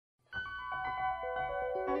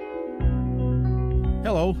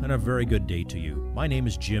Hello, and a very good day to you. My name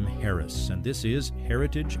is Jim Harris, and this is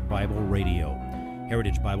Heritage Bible Radio.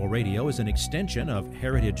 Heritage Bible Radio is an extension of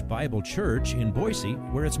Heritage Bible Church in Boise,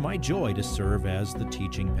 where it's my joy to serve as the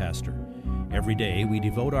teaching pastor. Every day, we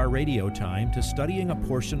devote our radio time to studying a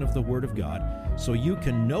portion of the Word of God so you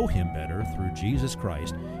can know Him better through Jesus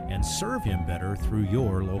Christ and serve Him better through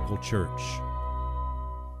your local church.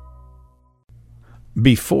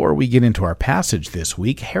 Before we get into our passage this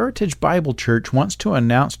week, Heritage Bible Church wants to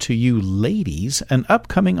announce to you ladies an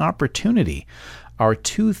upcoming opportunity. Our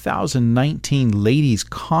 2019 Ladies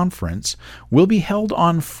Conference will be held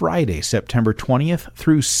on Friday, September 20th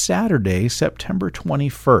through Saturday, September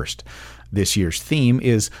 21st. This year's theme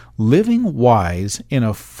is Living Wise in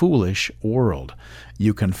a Foolish World.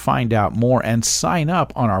 You can find out more and sign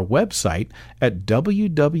up on our website at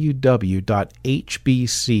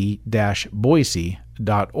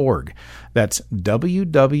www.hbc-boise.org. That's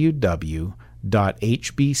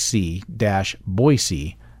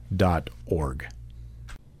www.hbc-boise.org.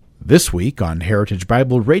 This week on Heritage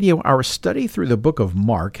Bible Radio, our study through the book of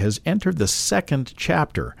Mark has entered the second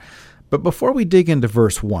chapter. But before we dig into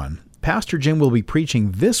verse 1, Pastor Jim will be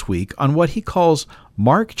preaching this week on what he calls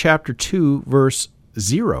Mark chapter 2, verse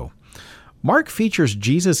 0. Mark features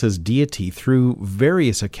Jesus' deity through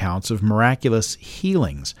various accounts of miraculous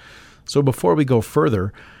healings. So before we go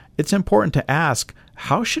further, it's important to ask,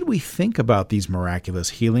 how should we think about these miraculous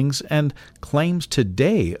healings and claims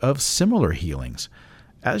today of similar healings?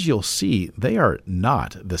 As you'll see, they are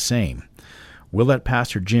not the same. We'll let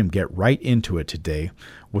Pastor Jim get right into it today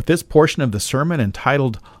with this portion of the sermon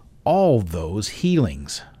entitled, All Those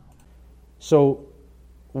Healings. So,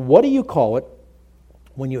 what do you call it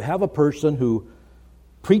when you have a person who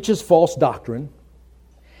preaches false doctrine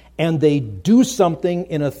and they do something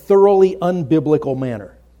in a thoroughly unbiblical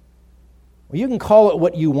manner? Well, you can call it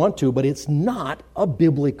what you want to, but it's not a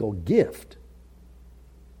biblical gift.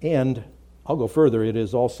 And I'll go further, it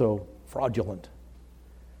is also fraudulent.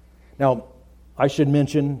 Now, I should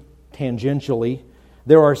mention tangentially,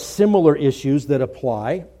 there are similar issues that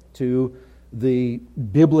apply to the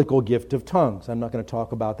biblical gift of tongues. I'm not going to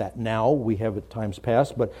talk about that now. We have at times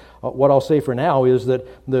past, but what I'll say for now is that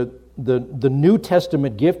the New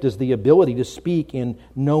Testament gift is the ability to speak in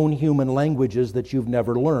known human languages that you've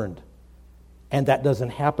never learned. And that doesn't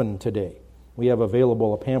happen today. We have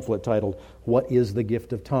available a pamphlet titled, What is the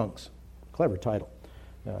Gift of Tongues? Clever title.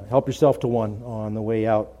 Help yourself to one on the way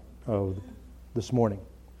out of this morning.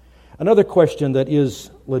 Another question that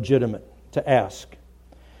is legitimate to ask.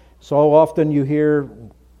 So often you hear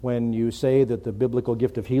when you say that the biblical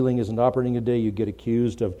gift of healing isn't operating today, you get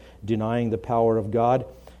accused of denying the power of God.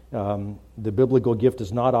 The biblical gift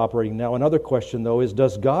is not operating now. Another question, though, is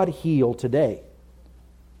does God heal today?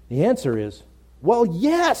 The answer is, well,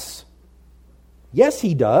 yes. Yes,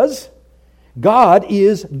 He does. God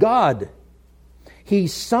is God. He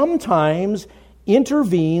sometimes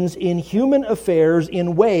intervenes in human affairs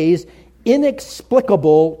in ways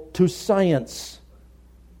inexplicable to science.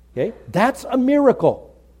 Okay? That's a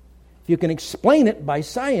miracle. If you can explain it by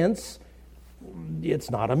science, it's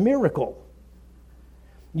not a miracle.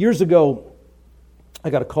 Years ago, I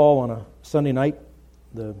got a call on a Sunday night.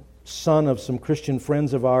 The son of some Christian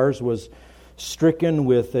friends of ours was stricken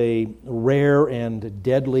with a rare and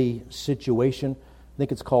deadly situation. I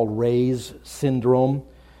think it's called Ray's syndrome,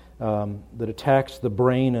 that attacks the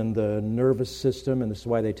brain and the nervous system, and this is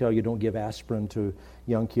why they tell you don't give aspirin to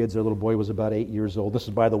young kids. Their little boy was about 8 years old. This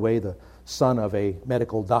is, by the way, the son of a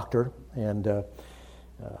medical doctor, and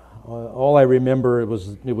all I remember it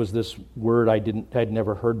was this word I'd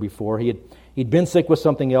never heard before. He'd been sick with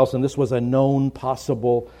something else, and this was a known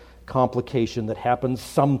possible complication that happens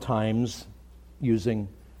sometimes using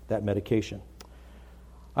that medication.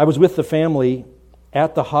 I was with the family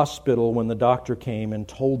at the hospital when the doctor came and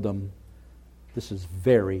told them, this is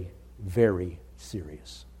very, very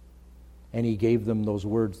serious. And he gave them those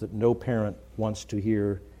words that no parent wants to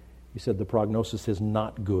hear. He said the prognosis is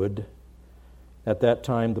not good. At that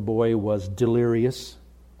time, the boy was delirious.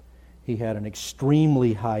 He had an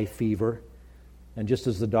extremely high fever. And just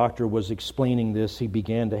as the doctor was explaining this, he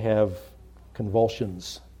began to have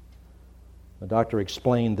convulsions. The doctor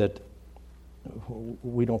explained that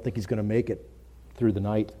we don't think he's going to make it through the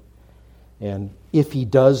night. And if he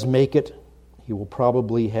does make it, he will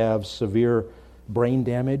probably have severe brain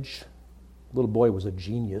damage. The little boy was a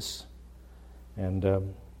genius.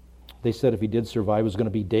 And they said if he did survive, it was going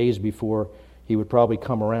to be days before he would probably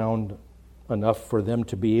come around enough for them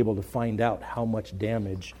to be able to find out how much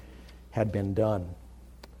damage had been done.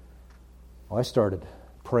 Well, I started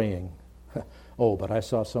praying. Oh, but I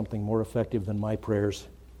saw something more effective than my prayers.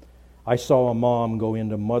 I saw a mom go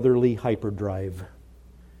into motherly hyperdrive.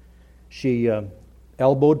 She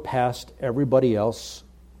elbowed past everybody else.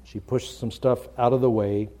 She pushed some stuff out of the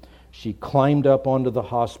way. She climbed up onto the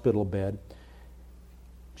hospital bed.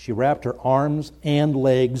 She wrapped her arms and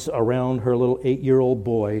legs around her little 8-year-old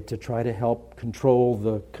boy to try to help control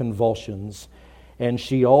the convulsions. And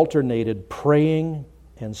she alternated praying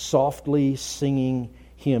and softly singing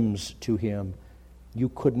hymns to him. You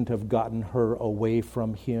couldn't have gotten her away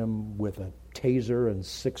from him with a taser and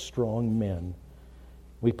 6 strong men.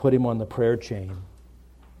 We put him on the prayer chain.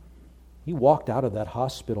 He walked out of that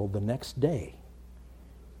hospital the next day.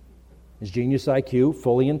 His genius IQ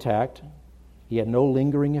fully intact. He had no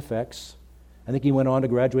lingering effects. I think he went on to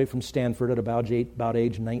graduate from Stanford at about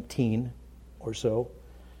age 19 or so.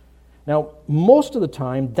 Now, most of the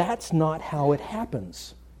time, that's not how it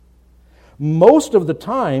happens. Most of the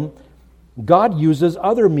time, God uses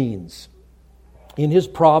other means. In His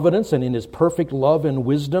providence and in His perfect love and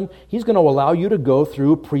wisdom, He's going to allow you to go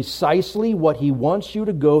through precisely what He wants you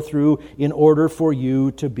to go through in order for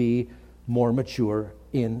you to be more mature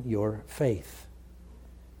in your faith.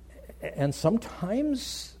 And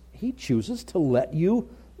sometimes He chooses to let you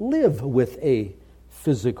live with a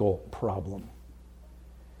physical problem.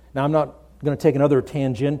 Now, I'm not going to take another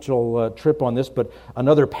tangential trip on this, but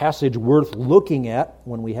another passage worth looking at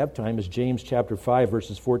when we have time is James chapter 5,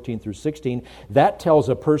 verses 14 through 16. That tells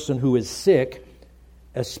a person who is sick,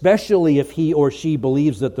 especially if he or she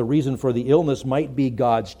believes that the reason for the illness might be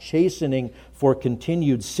God's chastening for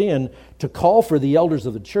continued sin, to call for the elders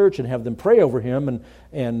of the church and have them pray over him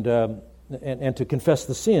and to confess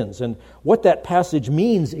the sins. And what that passage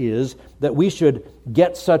means is that we should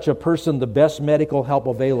get such a person the best medical help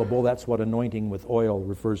available. That's what anointing with oil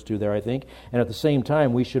refers to there, I think. And at the same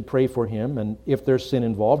time, we should pray for him, and if there's sin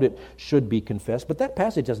involved, it should be confessed. But that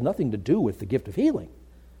passage has nothing to do with the gift of healing.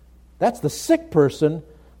 That's the sick person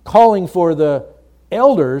calling for the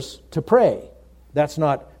elders to pray. That's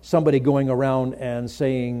not somebody going around and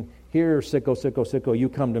saying, "Here, sicko, sicko, sicko, you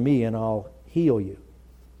come to me and I'll heal you."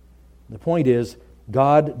 The point is,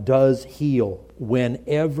 God does heal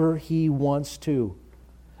whenever He wants to.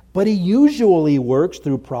 But He usually works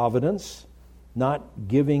through providence, not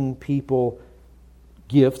giving people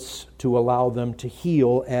gifts to allow them to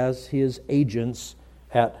heal as His agents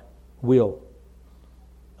at will.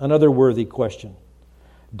 Another worthy question.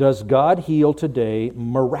 Does God heal today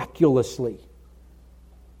miraculously?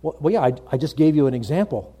 Well, yeah, I just gave you an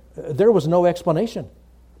example. There was no explanation.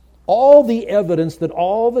 All the evidence that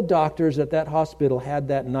all the doctors at that hospital had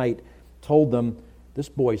that night told them, this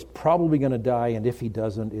boy's probably going to die, and if he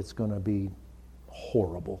doesn't, it's going to be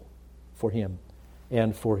horrible for him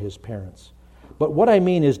and for his parents. But what I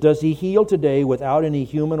mean is, does He heal today without any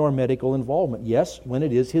human or medical involvement? Yes, when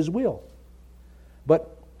it is His will.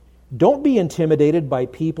 But don't be intimidated by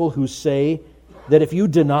people who say that if you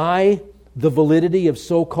deny the validity of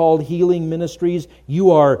so-called healing ministries,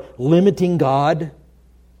 you are limiting God,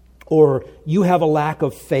 or you have a lack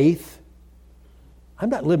of faith. I'm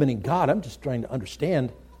not limiting God. I'm just trying to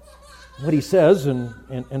understand what He says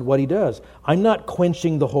and what He does. I'm not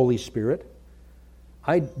quenching the Holy Spirit.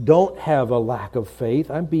 I don't have a lack of faith.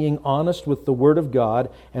 I'm being honest with the Word of God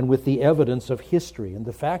and with the evidence of history. And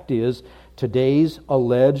the fact is, today's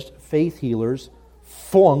alleged faith healers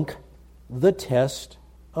flunk the test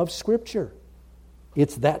of Scripture.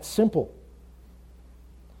 It's that simple.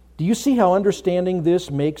 Do you see how understanding this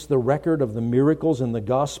makes the record of the miracles in the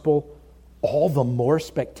gospel all the more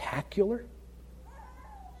spectacular?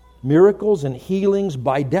 Miracles and healings,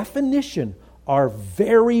 by definition, are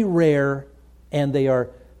very rare and they are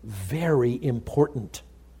very important.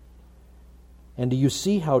 And do you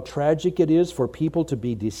see how tragic it is for people to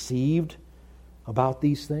be deceived about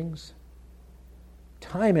these things?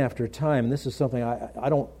 Time after time, and this is something I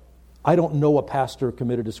don't know a pastor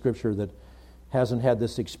committed to Scripture that hasn't had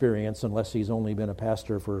this experience, unless he's only been a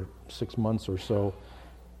pastor for 6 months or so.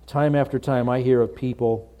 Time after time, I hear of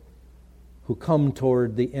people who come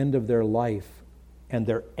toward the end of their life and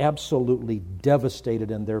they're absolutely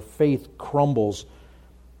devastated and their faith crumbles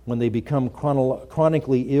when they become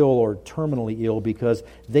chronically ill or terminally ill because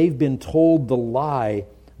they've been told the lie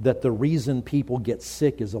that the reason people get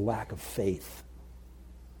sick is a lack of faith.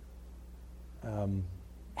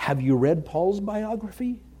 Have you read Paul's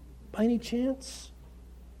biography by any chance?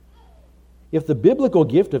 If the biblical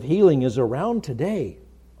gift of healing is around today,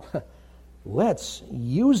 let's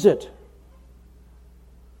use it.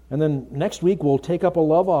 And then next week we'll take up a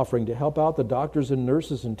love offering to help out the doctors and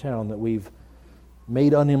nurses in town that we've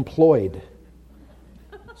made unemployed.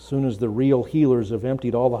 As soon as the real healers have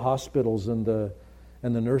emptied all the hospitals and the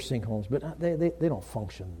and the nursing homes, but they don't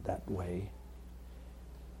function that way.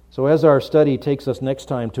 So as our study takes us next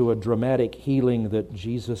time to a dramatic healing that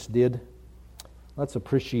Jesus did, let's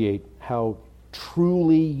appreciate how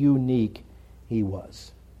truly unique he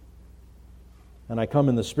was. And I come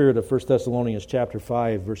in the spirit of 1 Thessalonians chapter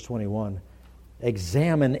 5, verse 21.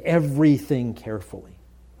 Examine everything carefully.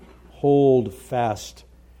 Hold fast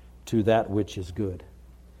to that which is good.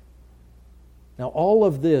 Now all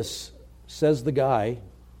of this, says the guy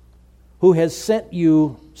who has sent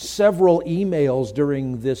you several emails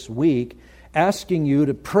during this week asking you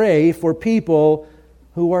to pray for people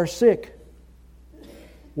who are sick.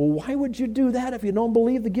 Well, why would you do that if you don't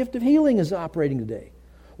believe the gift of healing is operating today?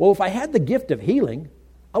 Well, if I had the gift of healing,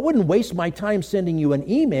 I wouldn't waste my time sending you an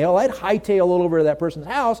email. I'd hightail it over to that person's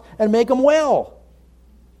house and make them well.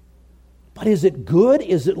 But is it good?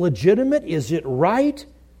 Is it legitimate? Is it right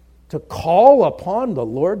to call upon the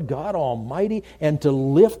Lord God Almighty and to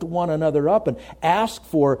lift one another up and ask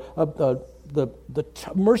for the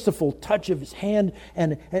merciful touch of His hand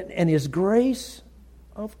and His grace?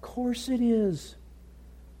 Of course it is.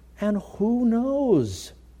 And who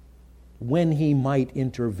knows when He might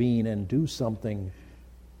intervene and do something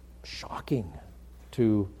shocking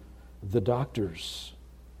to the doctors.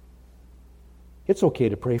 It's okay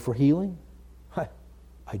to pray for healing. I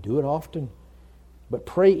do it often. But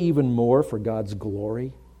pray even more for God's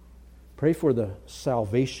glory. Pray for the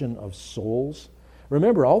salvation of souls.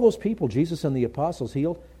 Remember, all those people Jesus and the apostles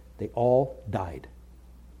healed, they all died.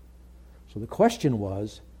 So the question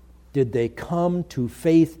was, did they come to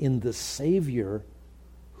faith in the Savior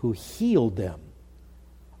who healed them?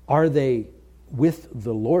 Are they with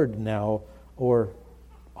the Lord now, or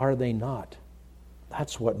are they not?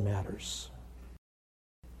 That's what matters.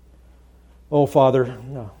 Oh, Father,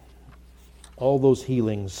 all those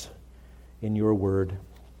healings in your word,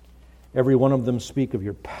 every one of them speak of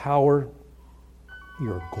your power,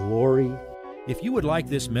 your glory. If you would like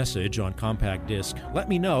this message on compact disc, let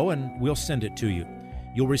me know and we'll send it to you.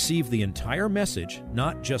 You'll receive the entire message,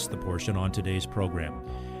 not just the portion on today's program.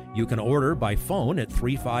 You can order by phone at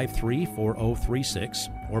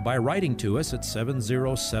 353-4036 or by writing to us at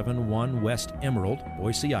 7071 West Emerald,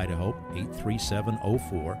 Boise, Idaho,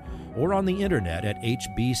 83704, or on the internet at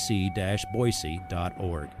hbc-boise.org.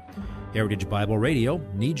 Heritage Bible Radio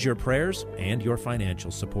needs your prayers and your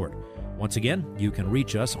financial support. Once again, you can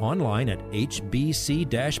reach us online at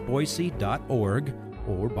hbc-boise.org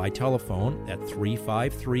or by telephone at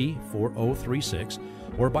 353-4036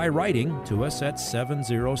 or by writing to us at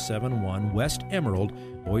 7071 West Emerald,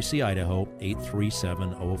 Boise, Idaho,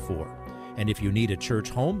 83704. And if you need a church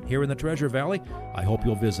home here in the Treasure Valley, I hope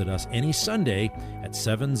you'll visit us any Sunday at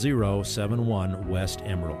 7071 West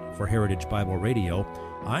Emerald. For Heritage Bible Radio,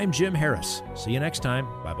 I'm Jim Harris. See you next time.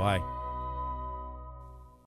 Bye-bye.